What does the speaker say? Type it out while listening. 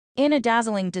In a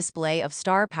dazzling display of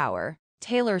star power,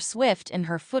 Taylor Swift and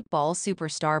her football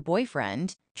superstar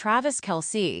boyfriend, Travis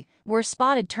Kelce, were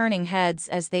spotted turning heads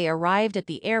as they arrived at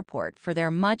the airport for their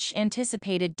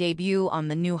much-anticipated debut on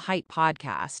the New Height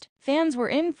podcast. Fans were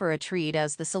in for a treat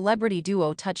as the celebrity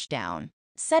duo touched down,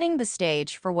 setting the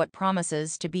stage for what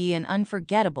promises to be an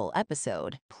unforgettable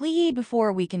episode. Please,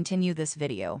 before we continue this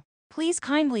video, please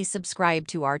kindly subscribe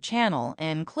to our channel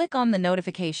and click on the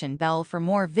notification bell for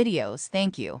more videos.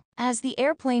 Thank you. As the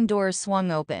airplane doors swung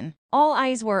open, all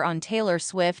eyes were on Taylor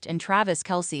Swift and Travis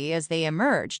Kelce as they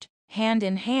emerged, hand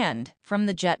in hand, from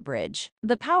the jet bridge.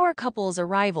 The power couple's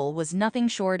arrival was nothing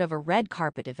short of a red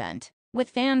carpet event, with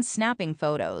fans snapping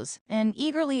photos and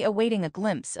eagerly awaiting a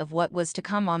glimpse of what was to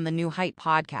come on the New Height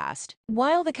podcast.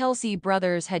 While the Kelce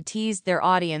brothers had teased their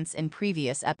audience in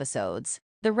previous episodes,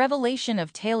 the revelation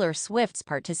of Taylor Swift's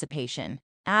participation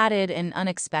added an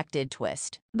unexpected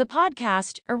twist. The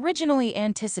podcast, originally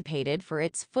anticipated for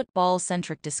its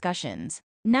football-centric discussions,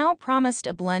 now promised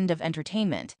a blend of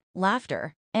entertainment,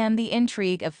 laughter, and the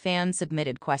intrigue of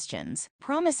fan-submitted questions.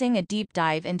 Promising a deep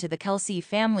dive into the Kelce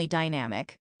family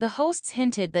dynamic, the hosts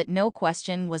hinted that no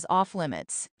question was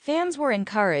off-limits. Fans were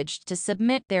encouraged to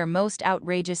submit their most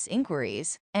outrageous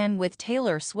inquiries, and with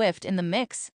Taylor Swift in the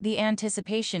mix, the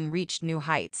anticipation reached new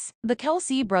heights. The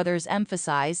Kelce brothers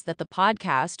emphasized that the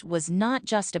podcast was not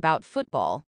just about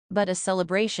football, but a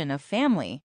celebration of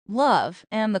family, love,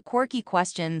 and the quirky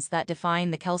questions that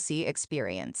define the Kelce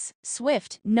experience.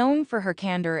 Swift, known for her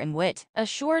candor and wit,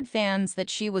 assured fans that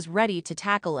she was ready to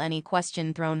tackle any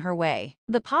question thrown her way.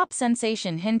 The pop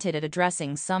sensation hinted at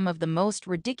addressing some of the most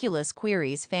ridiculous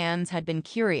queries fans had been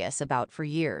curious about for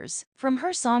years. From her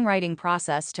songwriting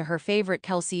process to her favorite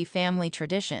Kelce family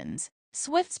traditions,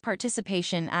 Swift's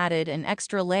participation added an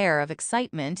extra layer of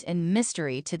excitement and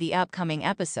mystery to the upcoming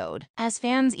episode. As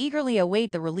fans eagerly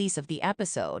await the release of the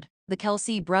episode, the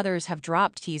Kelce brothers have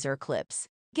dropped teaser clips,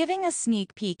 giving a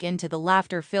sneak peek into the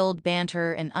laughter-filled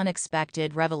banter and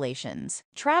unexpected revelations.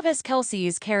 Travis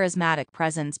Kelce's charismatic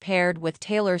presence paired with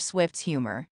Taylor Swift's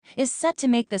humor is set to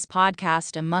make this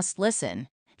podcast a must-listen,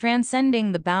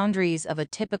 transcending the boundaries of a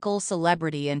typical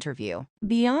celebrity interview.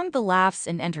 Beyond the laughs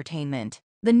and entertainment,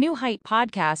 the New Height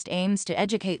podcast aims to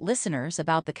educate listeners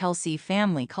about the Kelce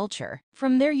family culture.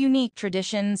 From their unique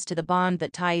traditions to the bond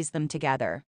that ties them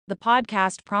together, the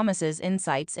podcast promises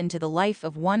insights into the life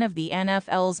of one of the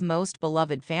NFL's most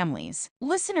beloved families.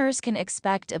 Listeners can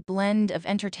expect a blend of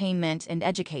entertainment and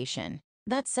education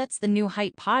that sets the New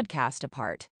Height podcast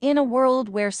apart. In a world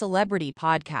where celebrity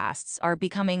podcasts are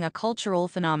becoming a cultural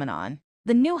phenomenon,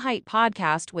 the New Height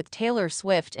podcast with Taylor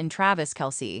Swift and Travis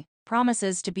Kelce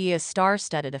promises to be a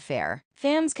star-studded affair.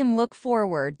 Fans can look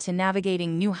forward to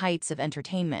navigating new heights of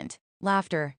entertainment,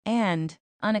 laughter, and,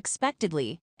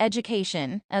 unexpectedly,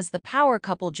 education as the power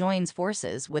couple joins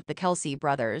forces with the Kelce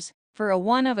brothers for a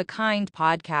one-of-a-kind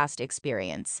podcast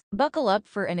experience. Buckle up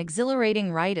for an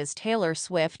exhilarating ride as Taylor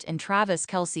Swift and Travis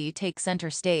Kelce take center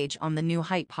stage on the New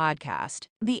Height podcast.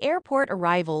 The airport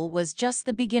arrival was just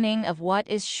the beginning of what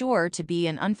is sure to be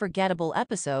an unforgettable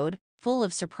episode, full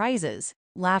of surprises,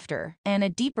 laughter, and a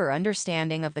deeper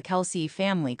understanding of the Kelce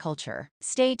family culture.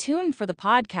 Stay tuned for the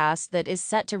podcast that is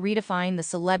set to redefine the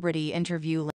celebrity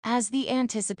interview. As the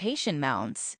anticipation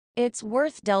mounts, it's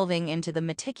worth delving into the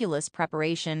meticulous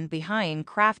preparation behind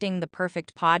crafting the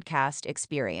perfect podcast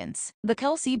experience. The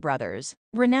Kelce brothers,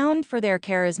 renowned for their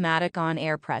charismatic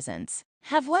on-air presence,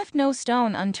 have left no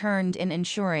stone unturned in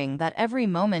ensuring that every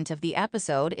moment of the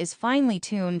episode is finely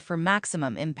tuned for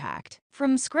maximum impact.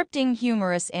 From scripting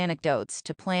humorous anecdotes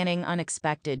to planning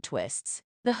unexpected twists,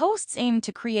 the hosts aim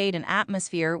to create an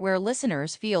atmosphere where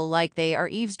listeners feel like they are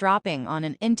eavesdropping on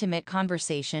an intimate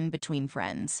conversation between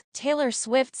friends. Taylor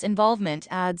Swift's involvement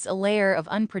adds a layer of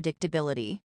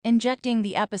unpredictability, injecting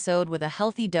the episode with a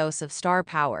healthy dose of star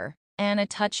power and a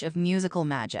touch of musical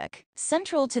magic.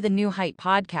 Central to the New Height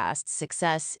podcast's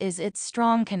success is its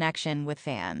strong connection with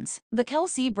fans. The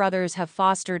Kelce brothers have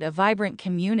fostered a vibrant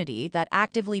community that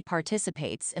actively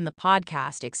participates in the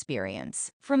podcast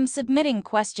experience. From submitting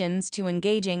questions to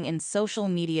engaging in social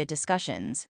media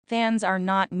discussions, fans are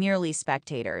not merely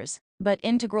spectators, but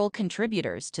integral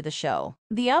contributors to the show.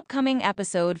 The upcoming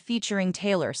episode featuring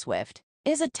Taylor Swift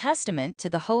is a testament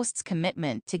to the hosts'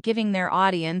 commitment to giving their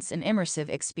audience an immersive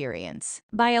experience.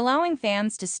 By allowing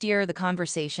fans to steer the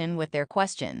conversation with their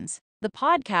questions, the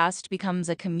podcast becomes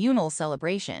a communal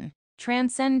celebration,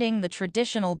 transcending the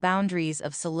traditional boundaries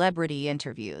of celebrity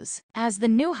interviews. As the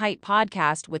New Height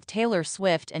podcast with Taylor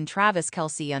Swift and Travis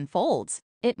Kelce unfolds,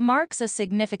 it marks a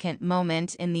significant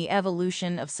moment in the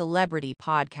evolution of celebrity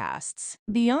podcasts.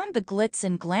 Beyond the glitz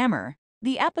and glamour,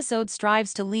 The episode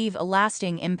strives to leave a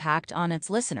lasting impact on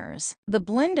its listeners. The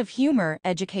blend of humor,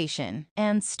 education,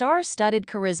 and star-studded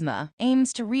charisma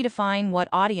aims to redefine what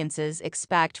audiences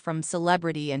expect from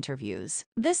celebrity interviews.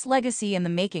 This Legacy in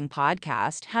the Making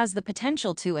podcast has the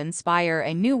potential to inspire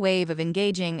a new wave of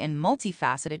engaging and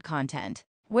multifaceted content,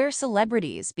 where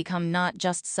celebrities become not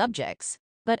just subjects,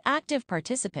 but active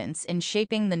participants in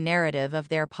shaping the narrative of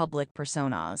their public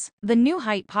personas. The New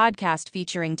Height podcast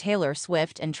featuring Taylor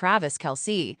Swift and Travis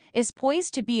Kelce is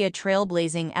poised to be a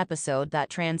trailblazing episode that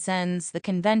transcends the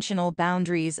conventional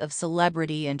boundaries of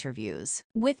celebrity interviews.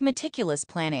 With meticulous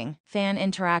planning, fan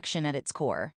interaction at its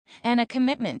core, and a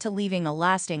commitment to leaving a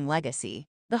lasting legacy,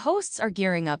 the hosts are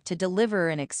gearing up to deliver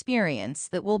an experience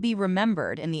that will be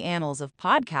remembered in the annals of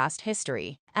podcast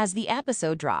history. As the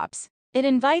episode drops, it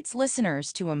invites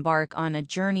listeners to embark on a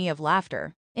journey of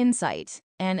laughter, insight,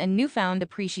 and a newfound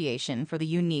appreciation for the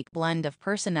unique blend of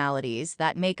personalities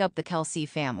that make up the KELCE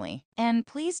family. And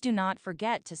please do not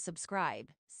forget to subscribe.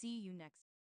 See you next.